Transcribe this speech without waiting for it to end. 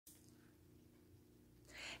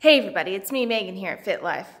Hey everybody, it's me, Megan, here at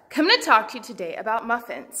FITLife. Coming to talk to you today about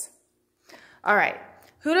muffins. All right,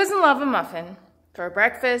 who doesn't love a muffin? For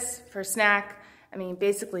breakfast, for snack, I mean,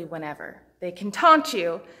 basically whenever. They can taunt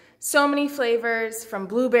you. So many flavors, from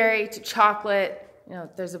blueberry to chocolate,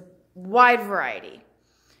 there's a wide variety.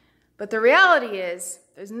 But the reality is,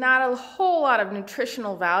 there's not a whole lot of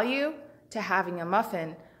nutritional value to having a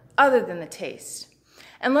muffin other than the taste.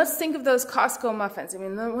 And let's think of those Costco muffins. I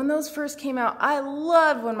mean, when those first came out, I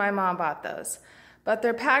loved when my mom bought those. But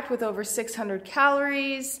they're packed with over 600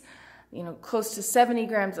 calories, close to 70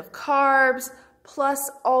 grams of carbs,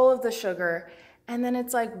 plus all of the sugar. And then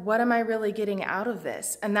it's like, what am I really getting out of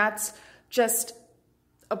this? And that's just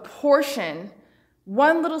a portion,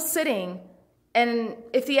 one little sitting. And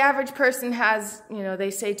if the average person has,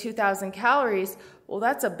 they say 2,000 calories, well,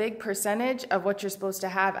 that's a big percentage of what you're supposed to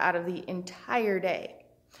have out of the entire day.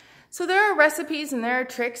 So there are recipes and there are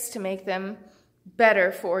tricks to make them better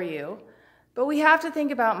for you, but we have to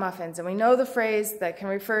think about muffins, and we know the phrase that can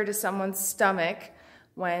refer to someone's stomach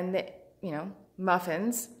when,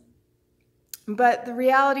 muffins. But the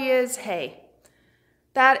reality is, hey,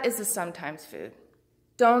 that is a sometimes food.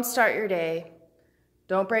 Don't start your day,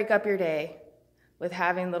 don't break up your day with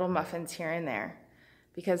having little muffins here and there,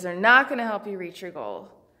 because they're not going to help you reach your goal.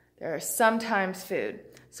 They're sometimes food.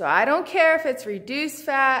 So I don't care if it's reduced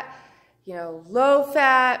fat, low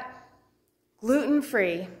fat,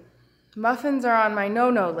 gluten-free. Muffins are on my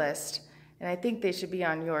no-no list, and I think they should be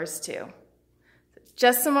on yours too.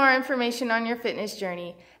 Just some more information on your fitness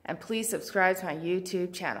journey, and please subscribe to my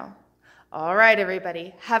YouTube channel. All right,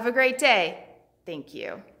 everybody, have a great day. Thank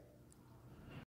you.